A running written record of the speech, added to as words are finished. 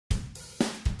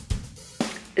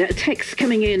texts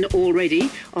coming in already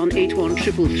on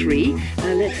 81333.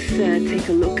 Let's take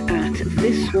a look at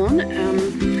this one.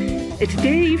 It's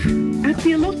Dave at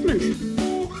the allotment.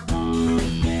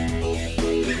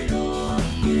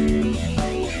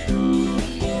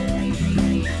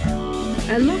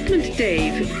 Allotment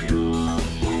Dave.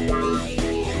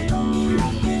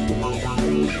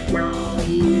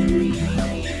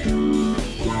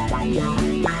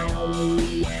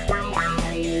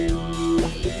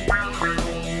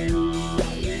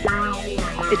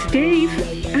 It's Dave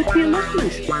at the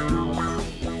allotment.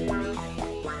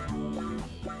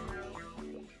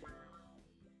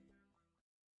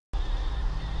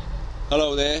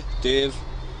 Hello there, Dave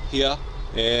here.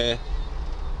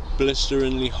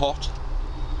 Blisteringly hot.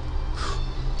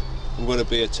 I'm going to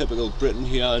be a typical Briton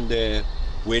here and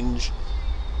whinge.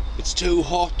 It's too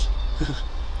hot.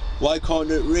 Why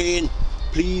can't it rain?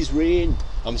 Please rain.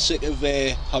 I'm sick of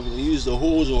having to use the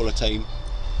hose all the time.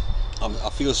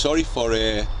 I feel sorry for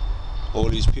all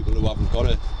these people who haven't got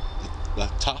a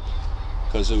tap,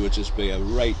 because it would just be a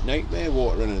right nightmare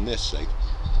watering in this. Like,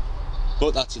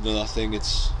 but that's another thing.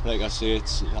 It's like I say,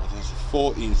 it's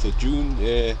 14th of June,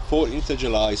 14th of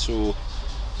July, so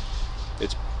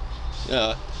it's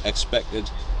expected,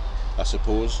 I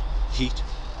suppose, heat.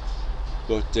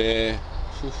 But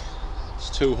it's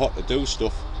too hot to do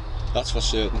stuff, that's for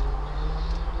certain.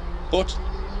 But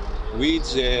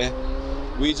weeds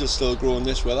will still grow in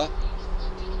this weather,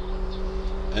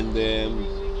 and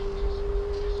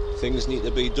things need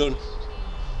to be done.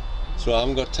 So I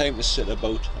haven't got time to sit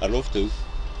about. I'd love to.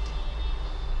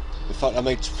 In fact, I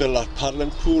might fill that paddling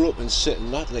pool up and sit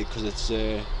in that, like, because it's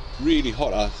really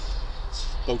hot. It's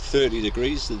about 30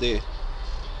 degrees today.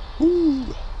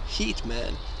 Woo! Heat,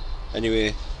 man.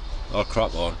 Anyway, I'll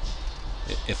crack on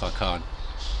if I can.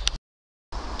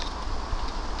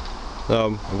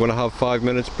 I'm going to have 5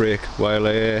 minutes break while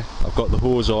I've got the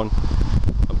hose on.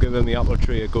 I'm giving the apple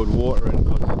tree a good watering,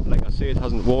 because like I say, it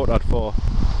hasn't watered for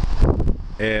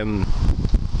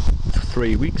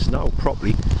 3 weeks now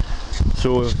properly,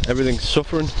 so everything's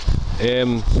suffering,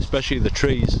 especially the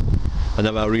trees. I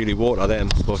never really water them,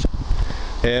 but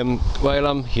while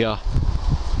I'm here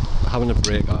having a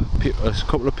break, a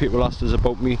couple of people asked us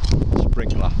about me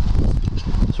sprinkler,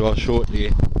 so I'll show it to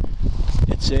you.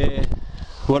 It's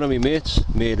one of my mates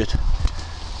made it.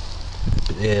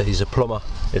 He's a plumber.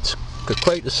 It's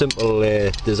quite a simple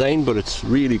design, but it's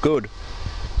really good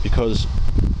because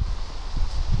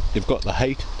they've got the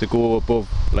height to go above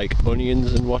like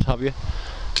onions and what have you.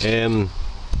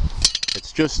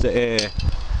 It's just a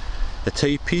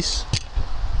T-piece,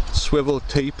 swivel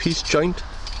T-piece joint,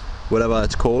 whatever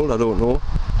it's called, I don't know.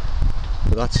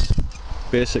 But that's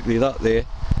basically that there,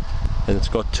 and it's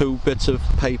got 2 bits of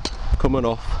pipe coming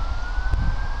off,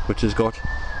 which has got,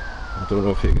 I don't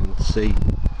know if you can see,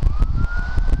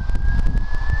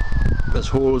 there's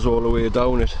holes all the way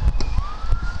down it.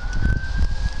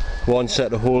 One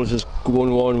set of holes is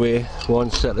going one way, one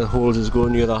set of holes is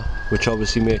going the other, which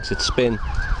obviously makes it spin.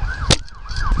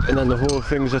 And then the whole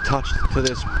thing's attached to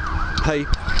this pipe,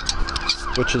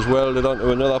 which is welded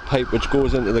onto another pipe which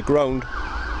goes into the ground.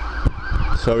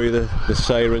 Sorry, the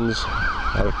sirens.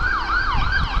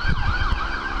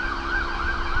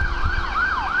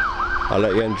 I'll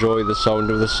let you enjoy the sound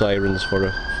of the sirens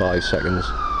for 5 seconds.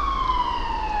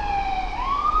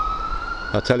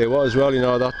 I tell you what as well, you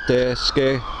know, that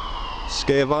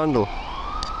scare vandal,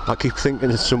 I keep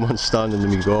thinking it's someone standing in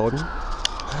my garden.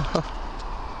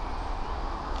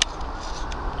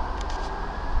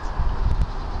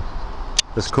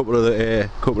 There's a couple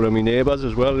of my neighbours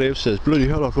as well. Dave says, bloody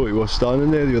hell, I thought he was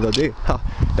standing there the other day.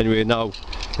 Anyway, now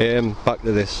back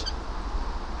to this,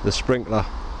 the sprinkler.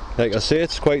 Like I say,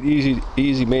 it's quite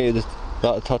easy made.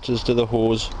 That attaches to the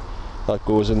hose that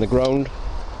goes in the ground,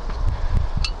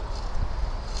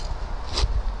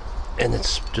 and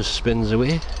it just spins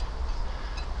away.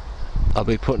 I'll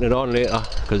be putting it on later,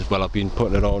 because, well, I've been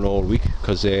putting it on all week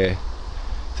because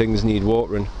things need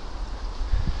watering.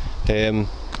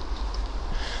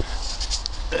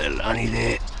 Annie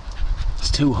there,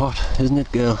 it's too hot, isn't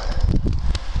it, girl?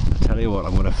 I tell you what,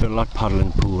 I'm going to fill that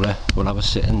paddling pool. We'll have a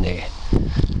sit in there.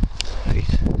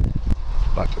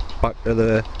 Right, back to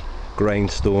the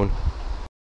grindstone.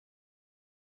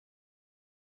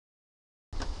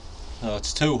 Oh,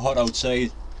 it's too hot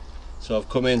outside, so I've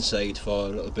come inside for a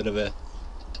little bit of a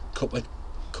cup of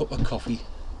coffee.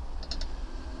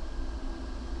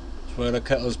 That's where the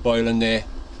kettle's boiling there.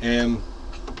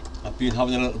 I've been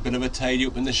having a little bit of a tidy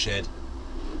up in the shed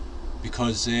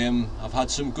because I've had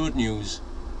some good news.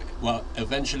 Well,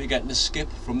 eventually getting a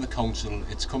skip from the council.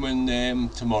 It's coming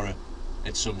tomorrow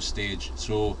at some stage,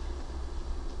 so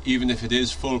even if it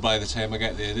is full by the time I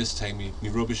get there this time, my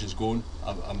rubbish is going.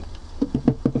 I'm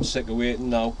sick of waiting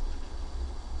now.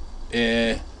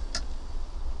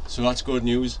 So that's good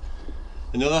news.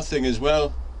 Another thing as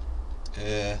well,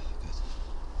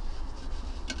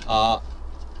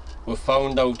 we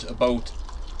found out about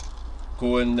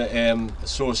going the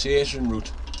association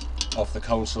route of the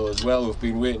council as well. We've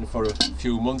been waiting for a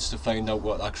few months to find out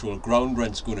what actual ground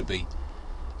rent's going to be.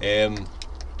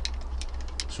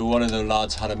 So one of the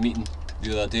lads had a meeting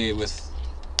the other day with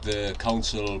the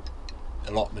council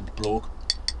allotment bloke,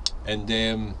 and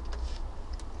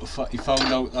he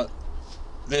found out that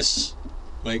this,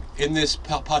 like in this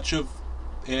patch of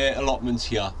allotments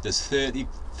here, there's 30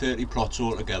 plots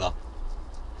altogether,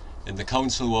 and the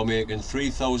council were making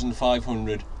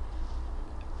 3,500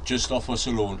 just off us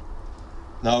alone.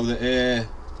 Now the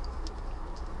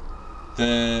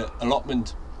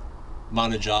allotment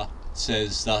manager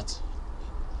says that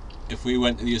if we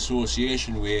went to the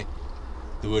association way,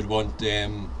 they would want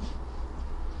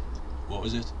what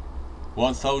was it,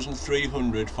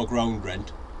 1,300 for ground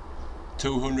rent,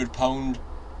 £200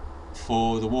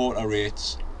 for the water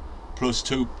rates, plus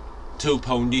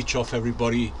 £2 each off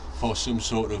everybody for some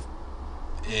sort of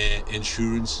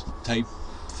insurance type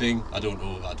thing. I don't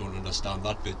know, I don't understand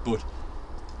that bit, but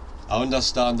I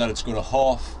understand that it's going to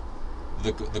half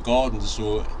the gardens.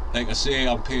 So like I say,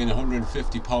 I'm paying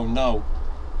 £150 now,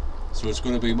 so it's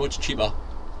going to be much cheaper.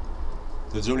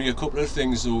 There's only a couple of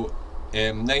things though.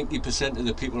 90% of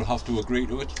the people have to agree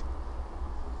to it.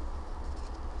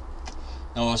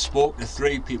 Now I spoke to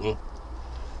 3 people,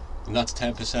 and that's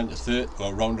 10% to 30,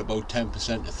 or around about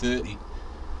 10% to 30.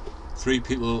 3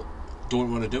 people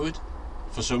don't want to do it.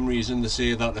 For some reason they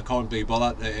say that they can't be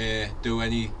bothered to do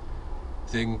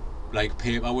anything like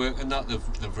paperwork and that.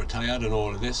 They've retired and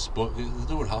all of this, but they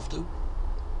don't have to.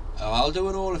 I'll do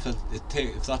it all if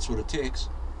that's what it takes.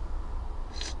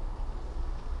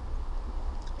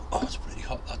 Oh, it's pretty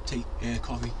hot, that tea,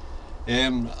 coffee.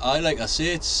 Like I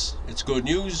say, it's good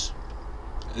news.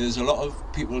 There's a lot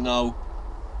of people now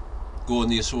going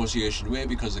the association way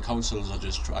because the councils are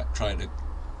just trying to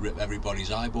rip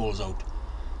everybody's eyeballs out,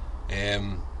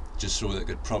 just so they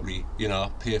could probably, you know,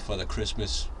 pay for the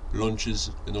Christmas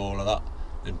lunches and all of that,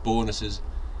 and bonuses.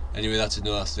 Anyway, that's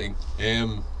another thing.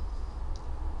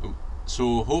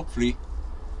 So hopefully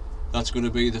that's going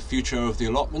to be the future of the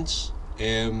allotments.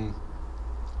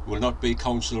 Will not be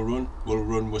council run, we'll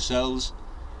run ourselves.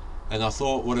 And I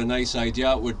thought what a nice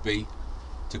idea it would be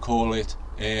to call it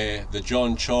the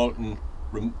John Charlton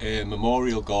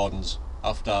Memorial Gardens,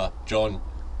 after John,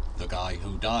 the guy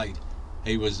who died.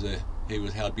 He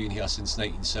had been here since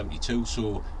 1972,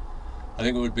 so I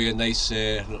think it would be a nice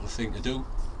little thing to do.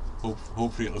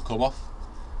 Hopefully it'll come off,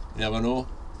 you never know.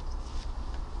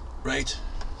 Right,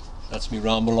 that's me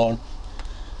ramble on.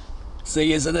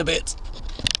 See yous in a bit.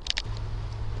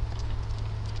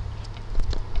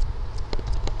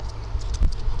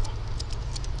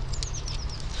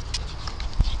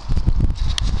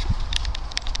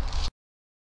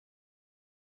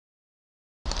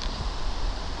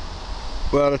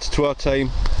 Well, it's 12 time.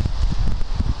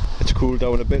 It's cooled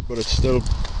down a bit, but it's still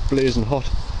blazing hot.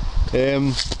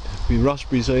 The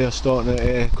raspberries are starting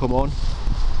to come on,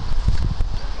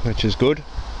 which is good.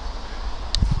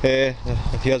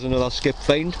 Here's another skip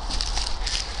find.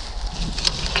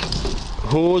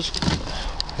 Hose,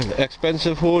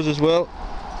 expensive hose as well.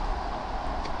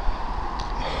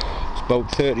 It's about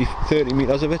 30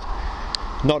 metres of it.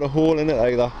 Not a hole in it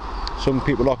either. Some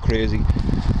people are crazy.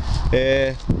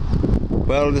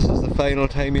 Well, this is the final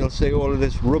time you'll see all of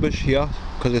this rubbish here,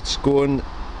 because it's going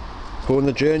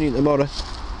the journey tomorrow.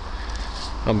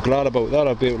 I'm glad about that.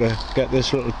 I'll be able to get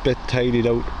this little bit tidied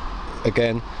out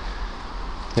again.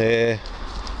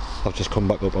 I've just come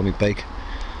back up on my bike.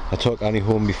 I took Annie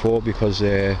home before because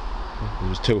it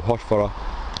was too hot for her,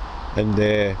 and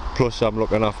plus I'm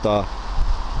looking after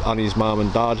Annie's mum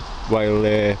and dad while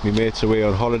my mate's away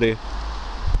on holiday,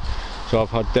 so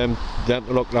I've had them to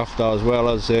look after as well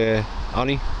as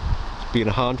Annie. It's been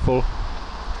a handful.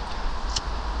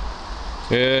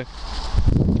 Look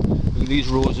at these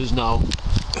roses now.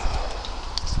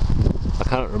 I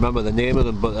can't remember the name of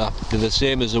them, but they're the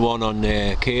same as the one on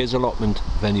Kay's allotment,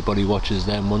 if anybody watches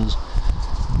them ones.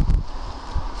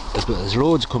 There's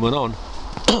loads coming on,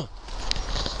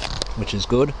 which is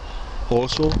good.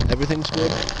 Also, everything's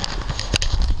good.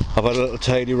 I've had a little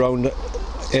tidy round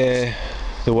the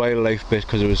wildlife bit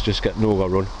because it was just getting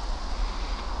overrun.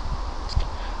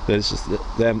 There's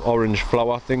them orange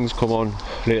flower things come on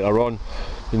later on,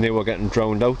 and they were getting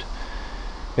drowned out.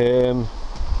 I've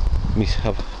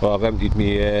emptied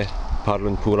my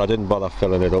paddling pool. I didn't bother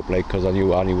filling it up like, because I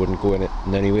knew Annie wouldn't go in it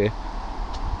in any way.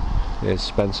 There's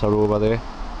Spencer over there,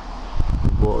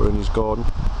 watering his garden.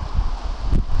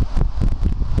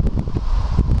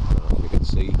 You can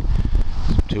see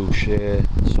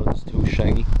the sun's too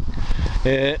shiny.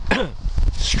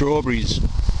 Strawberries.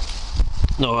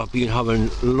 Now I've been having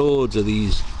loads of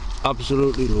these,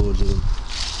 absolutely loads of them.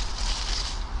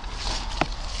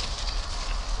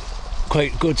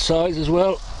 Quite good size as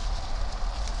well.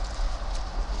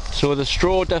 So the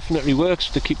straw definitely works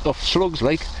to keep off slugs,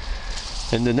 like,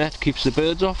 and the net keeps the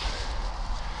birds off.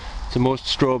 It's the most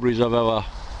strawberries I've ever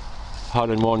had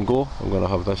in one go. I'm going to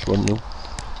have this one now.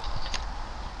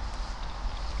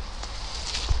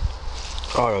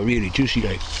 Oh, really juicy,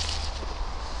 like.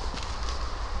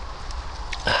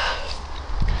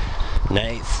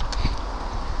 Nice.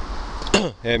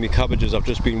 My cabbages, I've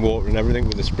just been watering everything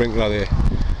with the sprinkler there.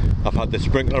 I've had the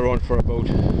sprinkler on for about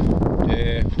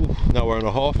an hour and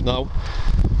a half now,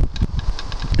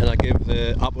 and I give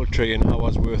the apple tree an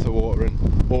hour's worth of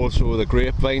watering, also the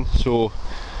grapevine. So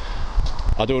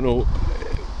I don't know,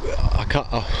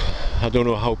 I don't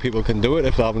know how people can do it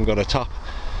if they haven't got a tap,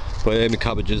 but my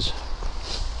cabbages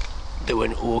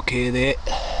doing okay there.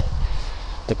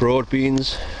 The broad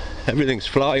beans, everything's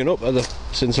flying up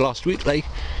since last week, like.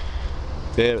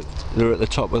 They're at the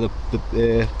top of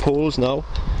the poles now,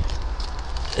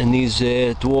 and these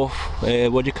dwarf,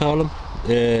 what do you call them,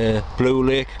 blue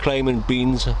lake climbing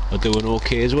beans are doing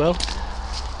okay as well.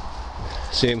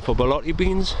 Same for Bellotti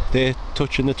beans, they're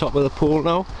touching the top of the pole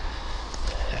now.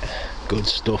 Good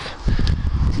stuff.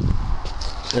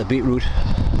 The beetroot,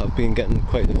 I've been getting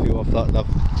quite a few off that.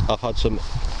 I've had some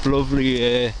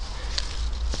lovely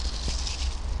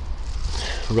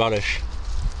radish.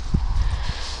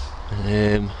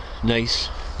 Nice.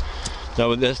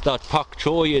 Now there's that pak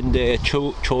choy and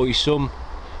choy sum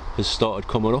has started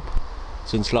coming up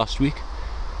since last week,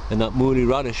 and that moony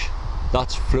radish,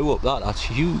 that's flew up. That's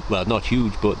huge. Well, not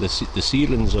huge, but the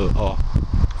seedlings are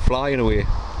flying away.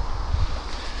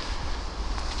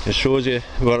 It shows you.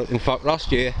 Well, in fact,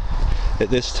 last year at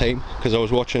this time, because I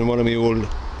was watching one of my old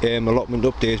allotment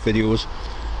update videos,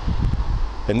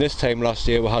 and this time last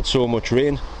year we had so much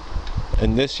rain,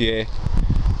 and this year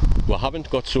we haven't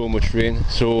got so much rain,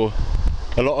 so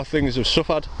a lot of things have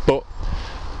suffered. But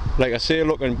like I say,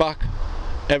 looking back,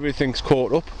 everything's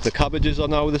caught up. The cabbages are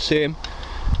now the same,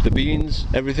 the beans,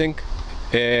 everything,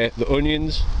 the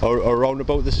onions are around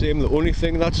about the same. The only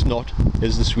thing that's not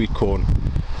is the sweet corn,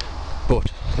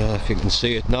 but if you can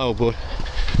see it now, but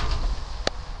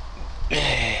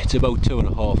it's about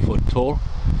 2.5 foot tall,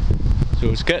 so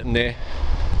it's getting there.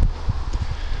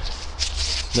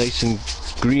 Nice and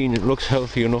green, it looks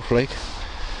healthy enough, like.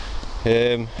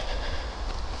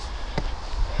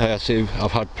 I say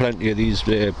I've had plenty of these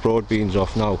broad beans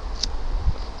off now.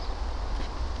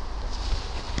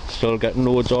 Still getting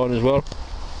loads on as well.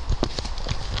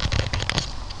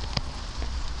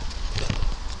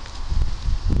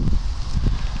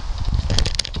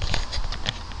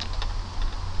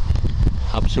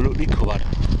 Absolutely covered.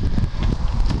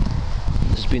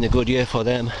 It's been a good year for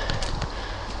them.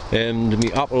 And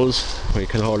me apples, well, you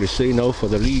can hardly see now for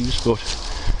the leaves, but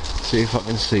see if I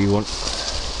can see one.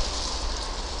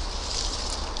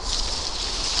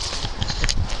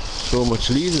 So much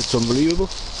leaves, it's unbelievable.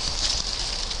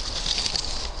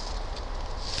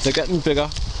 They're getting bigger.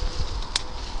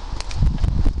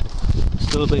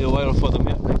 Still be a while for them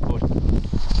yet, but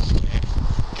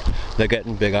they're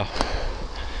getting bigger.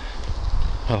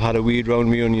 I've had a weed round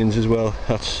my onions as well.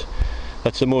 That's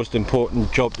the most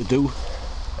important job to do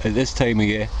at this time of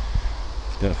year.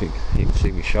 I think you can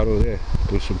see my shadow there.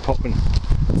 Do some popping,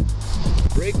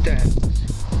 breakdance.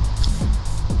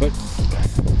 But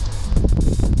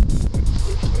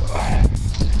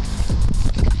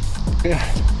yeah,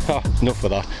 enough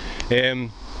of that.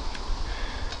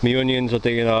 My onions are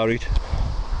doing alright.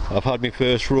 I've had my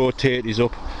first row of tatties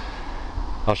up.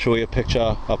 I'll show you a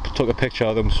picture. I took a picture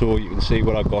of them so you can see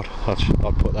what I got.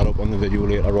 I'll put that up on the video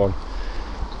later on.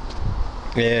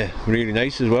 Yeah, really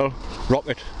nice as well.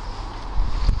 Rocket.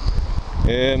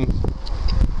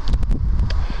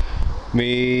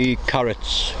 Me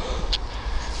carrots.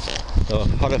 So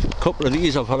I've had a couple of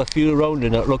these. I've had a few around,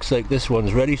 and it looks like this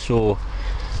one's ready. So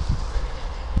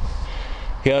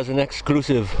here's an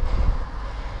exclusive,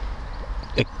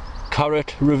 a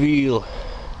carrot reveal.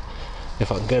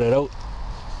 If I can get it out.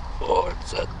 Oh,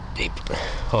 it's deep.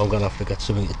 Oh, I'm gonna have to get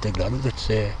something to dig that out. It's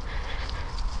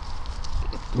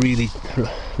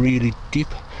really deep.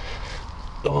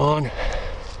 Come on.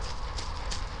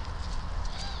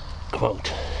 Come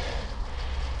out.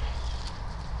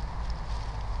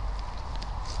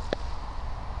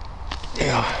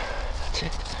 that's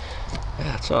it. Yeah,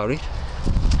 that's alright.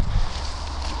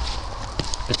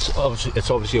 It's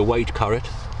obviously a white carrot.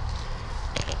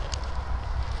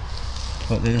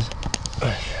 But there's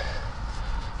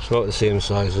it's about the same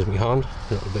size as my hand,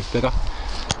 a little bit bigger.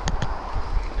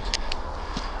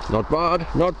 Not bad,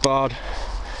 not bad.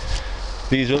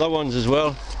 These other ones as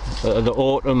well, the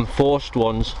autumn forced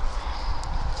ones.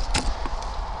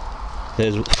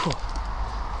 There's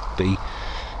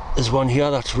there's one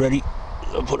here that's ready.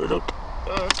 I'll put it up.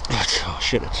 Oh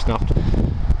shit, it snapped.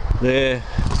 They're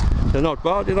not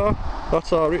bad, you know.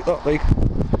 That's alright, that like.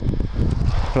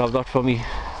 I'll have that for me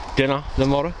dinner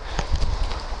tomorrow.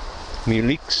 Me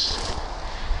leeks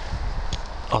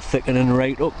are thickening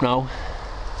right up now.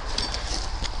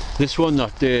 This one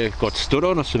that got stood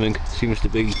on or something seems to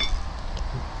be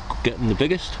getting the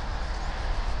biggest.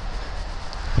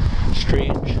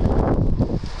 Strange.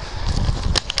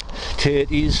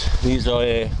 Tatties, these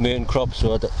are main crops,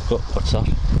 so what's that?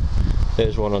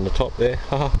 There's one on the top there.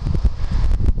 Haha.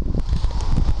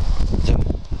 It's a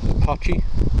patchy.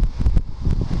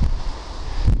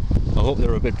 I hope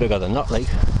they're a bit bigger than that, like.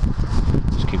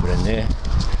 Just keep it in there.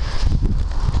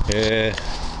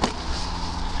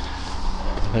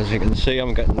 As you can see,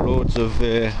 I'm getting loads of,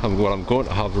 well, I'm going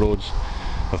to have loads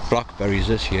of blackberries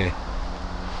this year.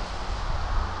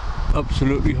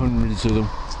 Absolutely hundreds of them.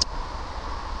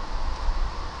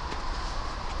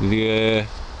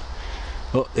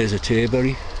 Oh, there's a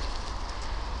tayberry.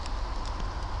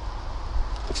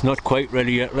 It's not quite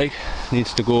ready yet, like.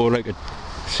 Needs to go like the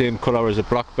same colour as a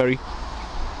blackberry.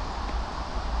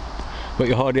 But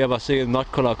you hardly ever see them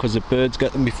that colour because the birds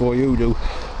get them before you do.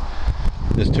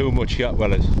 There's too much yet, well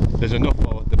there's enough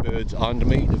for the birds and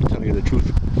me, to tell you the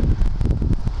truth.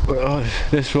 But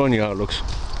this one, yeah, looks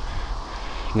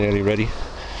nearly ready.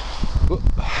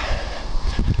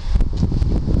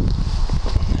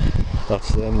 That's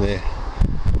them there.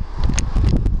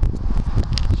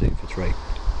 See if it's right.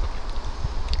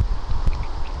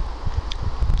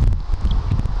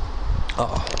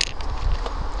 Oh,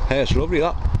 hey, it's lovely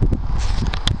that.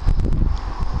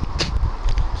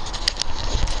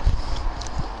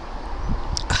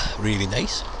 Really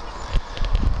nice.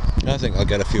 I think I'll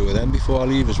get a few of them before I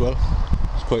leave as well.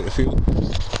 There's quite a few.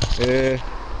 In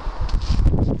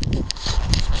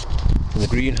the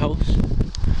greenhouse.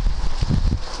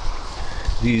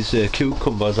 These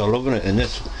cucumbers are loving it in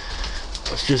this.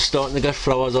 It's just starting to get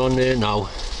flowers on there now.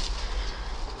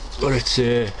 But it's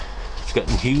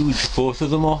getting huge, both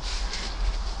of them are.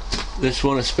 This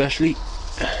one especially.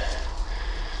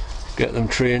 Get them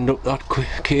trained up that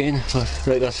cane.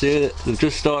 Like I say, they've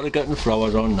just started getting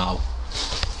flowers on now.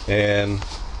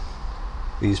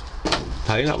 These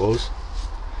pineapples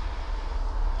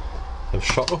have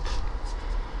shot up.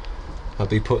 I'll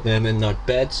be putting them in that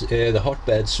beds, the hot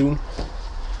bed soon.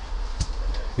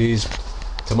 These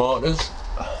tomatoes,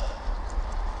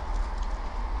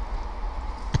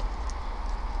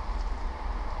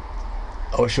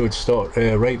 I should start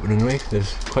ripening, right?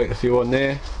 There's quite a few on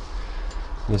there.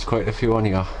 There's quite a few on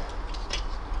here.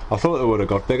 I thought they would have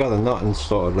got bigger than that and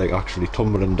started like actually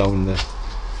tumbling down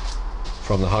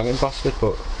from the hanging basket,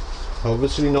 but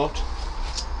obviously not.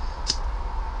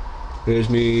 There's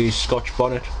me Scotch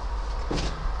bonnet.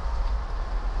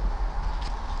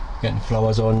 Getting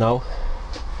flowers on now,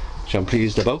 which I'm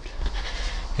pleased about.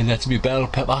 And that's me bell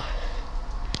pepper,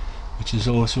 which is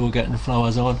also getting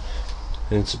flowers on.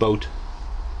 And it's about,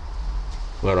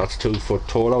 well, that's 2 foot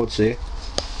tall, I would say.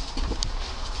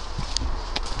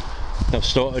 I've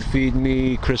started feeding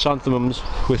me chrysanthemums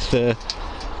with the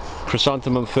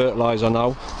chrysanthemum fertiliser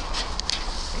now,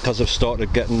 because I've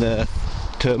started getting the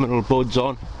terminal buds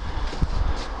on.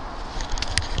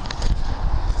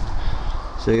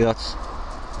 See, that's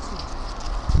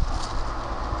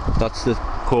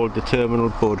called the terminal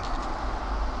bud.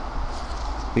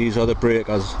 These are the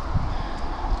breakers.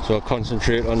 So I'll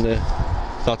concentrate on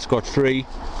that's got 3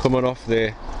 coming off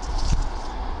there.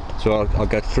 So I'll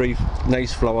get 3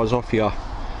 nice flowers off here,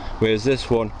 whereas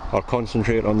this one I'll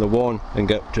concentrate on the one and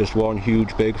get just one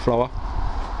huge big flower.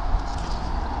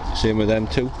 Same with them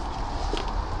too.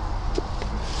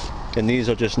 And these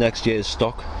are just next year's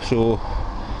stock, so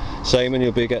Simon,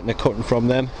 you'll be getting a cutting from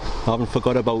them. I haven't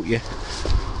forgot about you.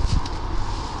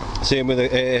 Same with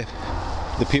the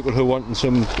people who wanting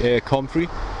some comfrey.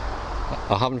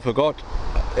 I haven't forgot.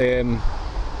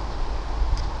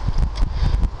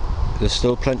 There's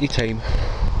still plenty time.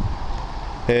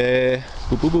 This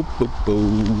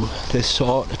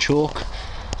artichoke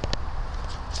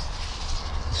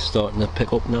is starting to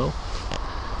pick up now.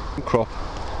 Crop,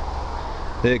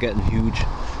 they're getting huge.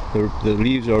 The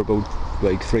leaves are about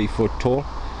like 3 foot tall.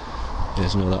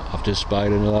 There's another, I've just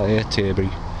spied another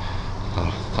Airtabry.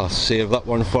 I'll save that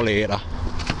one for later.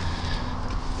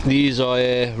 These are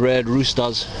red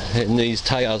roosters in these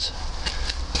tyres.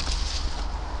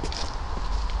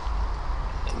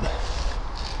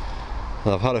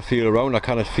 I've had a feel around, I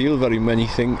can't feel very many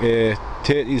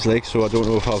tatties like, so I don't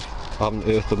know if I haven't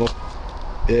earthed them up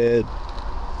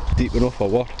deep enough or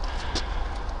what.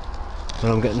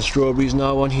 But I'm getting strawberries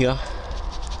now on here.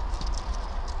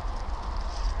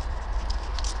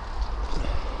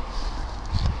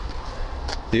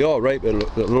 They are ripe, they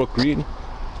look green.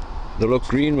 They look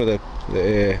green with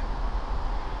the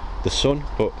sun,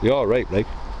 but they are ripe like.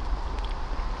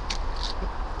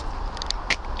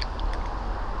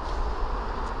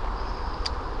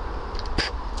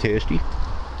 Tasty,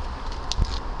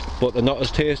 but they're not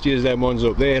as tasty as them ones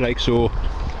up there, like, so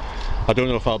I don't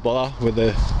know if I'll bother with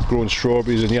the growing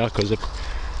strawberries in here, because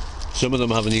some of them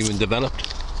haven't even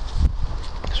developed,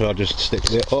 so I'll just stick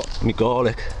to it. Oh, my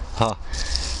garlic,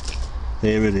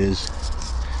 there it is.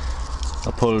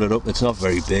 I pulled it up, it's not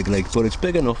very big like, but it's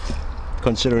big enough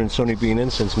considering it's only been in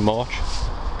since March.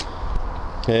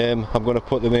 I'm going to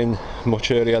put them in much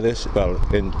earlier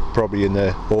probably in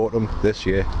the autumn this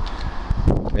year.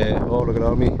 Oh, look at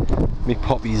all me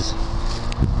poppies,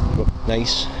 look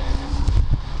nice,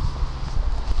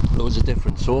 loads of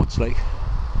different sorts, like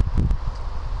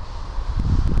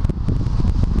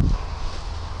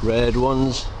red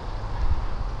ones,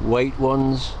 white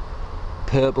ones,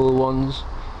 purple ones,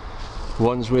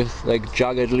 ones with like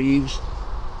jagged leaves.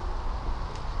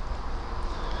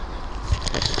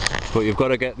 But you've got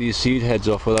to get these seed heads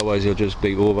off, otherwise you'll just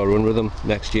be overrun with them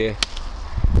next year,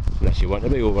 unless you want to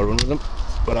be overrun with them.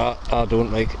 But I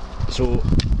don't like, so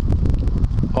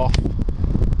off,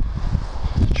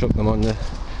 chuck them on there.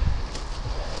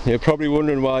 You're probably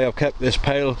wondering why I've kept this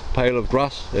pile of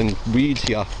grass and weeds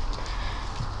here.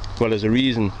 Well, there's a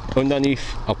reason.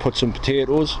 Underneath I put some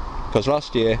potatoes, because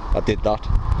last year I did that.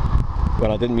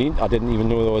 Well, I didn't even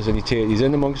know there was any tatties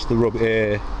in amongst the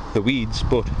weeds,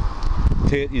 but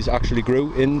tatties actually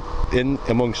grew in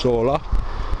amongst all that.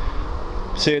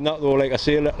 Saying that though, like I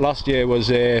say, last year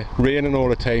was raining all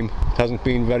the time. It hasn't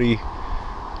been very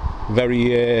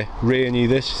rainy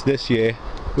this year,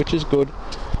 which is good.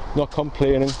 Not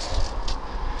complaining.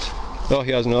 Oh,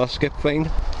 here's another skip find.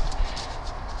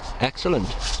 Excellent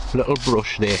little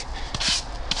brush there.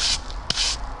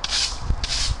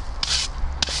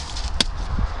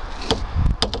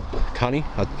 Canny,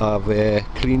 I've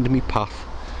cleaned my path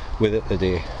with it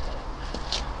today.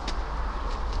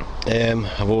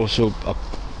 I've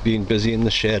been busy in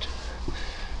the shed,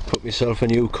 put myself a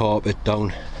new carpet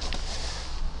down.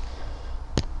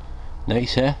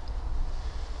 Nice, eh?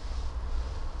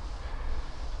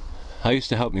 I used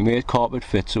to help me mate carpet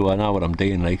fit, so I know what I'm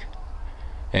doing like.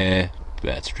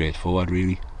 That's straightforward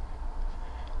really.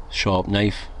 Sharp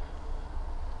knife,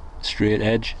 straight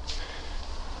edge,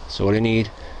 that's all you need.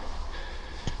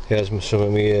 Here's some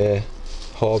of my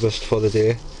harvest for the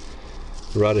day.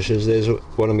 Radishes. There's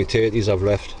one of my tatties I've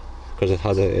left because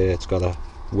it's got a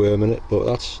worm in it, but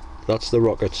that's the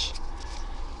rockets.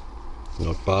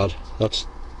 Not bad. That's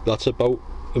about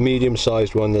a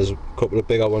medium-sized one. There's a couple of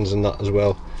bigger ones than that as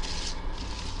well.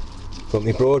 But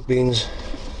my broad beans,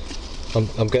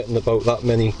 I'm getting about that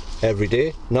many every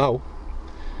day now,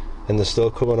 and they're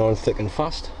still coming on thick and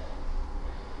fast.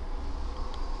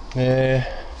 I'll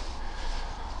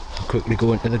quickly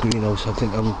go into the greenhouse. I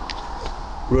think I'm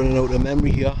running out of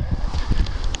memory here.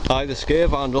 The scare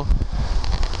vandal.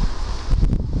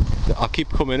 I keep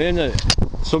coming in, and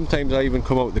sometimes I even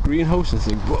come out the greenhouse and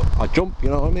think, whoa, I jump, you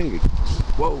know what I mean?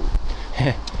 Whoa.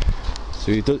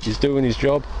 So he's doing his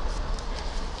job.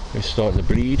 He's starting to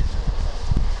bleed.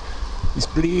 He's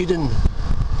bleeding.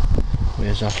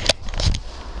 Where's that?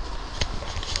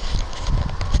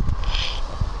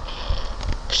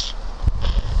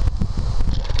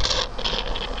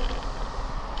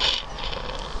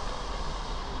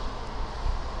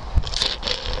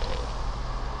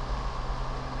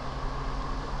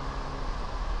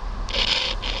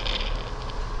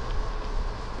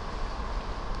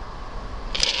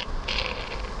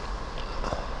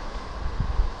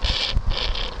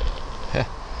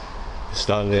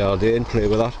 Stand there all day and play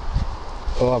with that.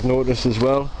 Oh, I've noticed as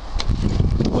well,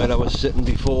 where I was sitting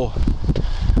before,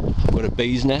 I've got a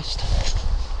bee's nest.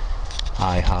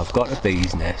 I have got a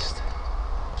bee's nest.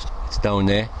 It's down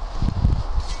there.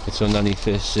 It's underneath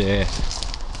this.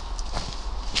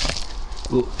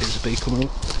 Oh, there's a bee coming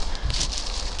up.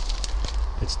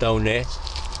 It's down there.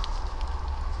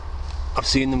 I've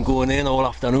seen them going in all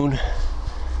afternoon,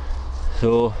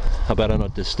 so I better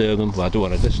not disturb them. Well, I don't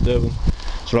want to disturb them.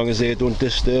 As long as they don't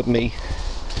disturb me.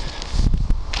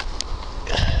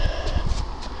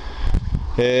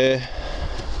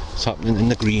 What's happening in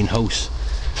the greenhouse?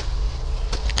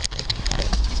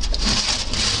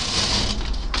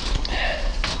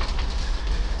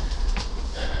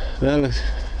 Well,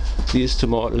 these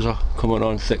tomatoes are coming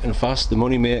on thick and fast, the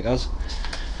money makers.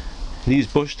 These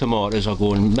bush tomatoes are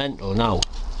going mental now.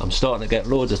 I'm starting to get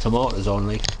loads of tomatoes on,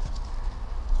 like,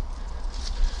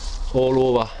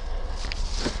 all over.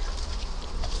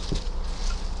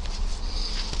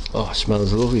 Oh, it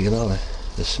smells lovely, you know,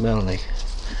 the smell, like.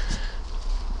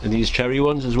 And these cherry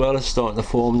ones as well are starting to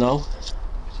form now.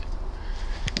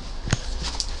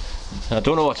 I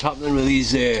don't know what's happening with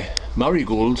these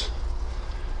marigolds.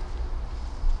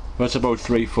 That's about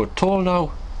 3 foot tall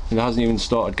now, and it hasn't even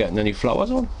started getting any flowers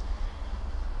on.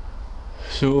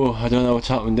 So I don't know what's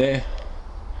happened there.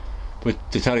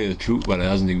 But to tell you the truth, well, it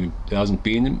hasn't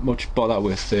been much bother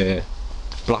with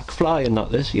black fly and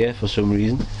that this year for some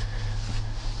reason.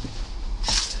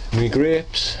 My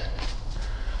grapes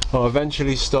are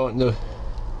eventually starting to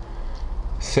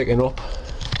thicken up.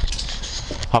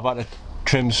 I've had to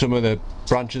trim some of the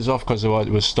branches off because it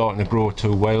was starting to grow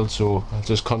too wild, so I'll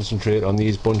just concentrate on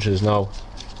these bunches now.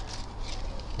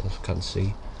 If you can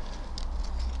see,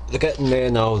 they're getting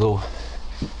there now though,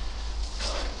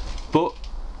 but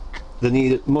they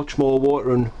need much more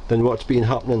watering than what's been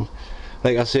happening.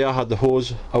 Like I say, I had the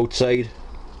hose outside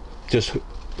just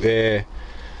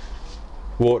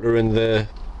watering the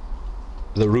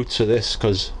roots of this,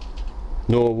 because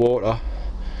no water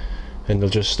and they'll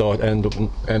just end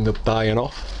up dying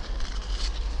off.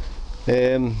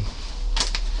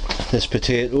 This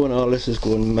potato and all this is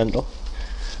going mental.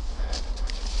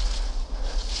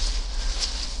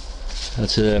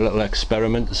 That's a little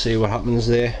experiment to see what happens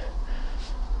there.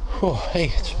 Oh,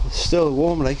 hey, it's still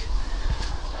warm, like.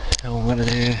 Now I'm gonna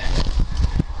do.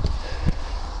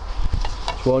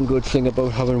 It's one good thing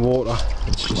about having water.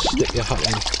 It's just stick your hat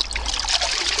in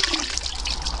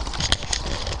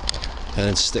and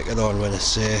then stick it on when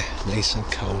it's nice and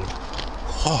cold.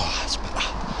 Oh, that's better.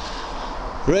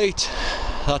 Right,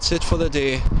 that's it for the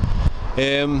day.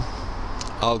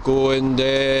 I'll go and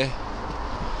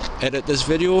edit this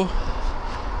video,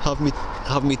 have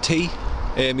me tea,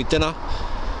 me dinner,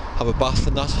 have a bath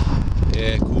and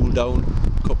that, cool down,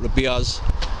 a couple of beers,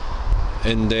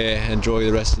 and enjoy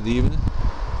the rest of the evening.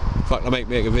 In fact, I might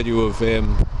make a video of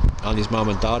Annie's mum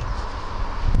and dad,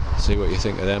 see what you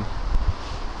think of them,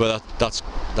 but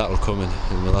that'll come in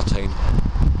another time.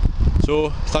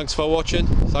 So, thanks for watching,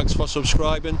 thanks for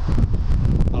subscribing,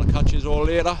 I'll catch you all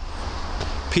later.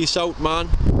 Peace out, man.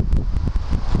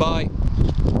 Bye.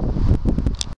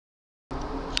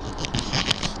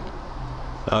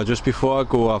 Just before I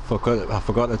go, I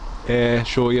forgot to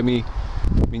show you me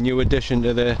new addition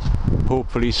to the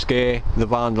hopefully scare the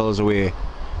vandals away.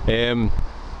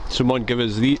 Someone give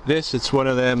us this. It's one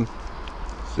of them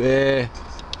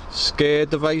scare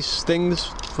device things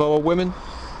for women.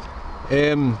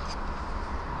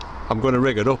 I'm going to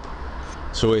rig it up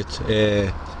so it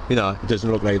you know, it doesn't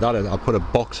look like that. I'll put a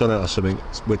box on it or something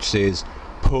which says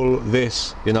pull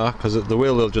this, you know, because the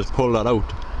will they'll just pull that out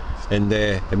and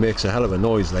it makes a hell of a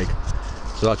noise, like,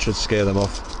 so that should scare them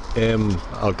off.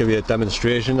 I'll give you a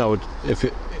demonstration.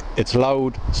 It's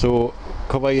loud, so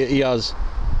cover your ears.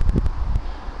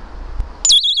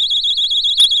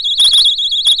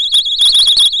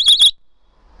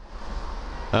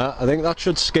 I think that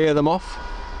should scare them off.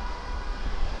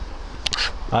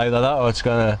 Either that or it's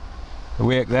gonna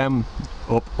wake them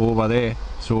up over there.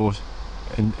 So,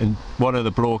 and one of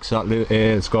the blokes that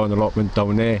has got an allotment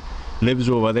down there lives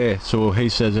over there, so he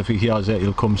says if he hears it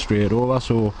he'll come straight over,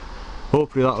 so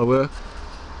hopefully that'll work.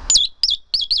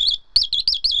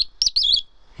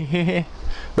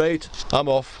 Right, I'm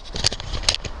off.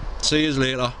 See you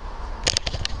later.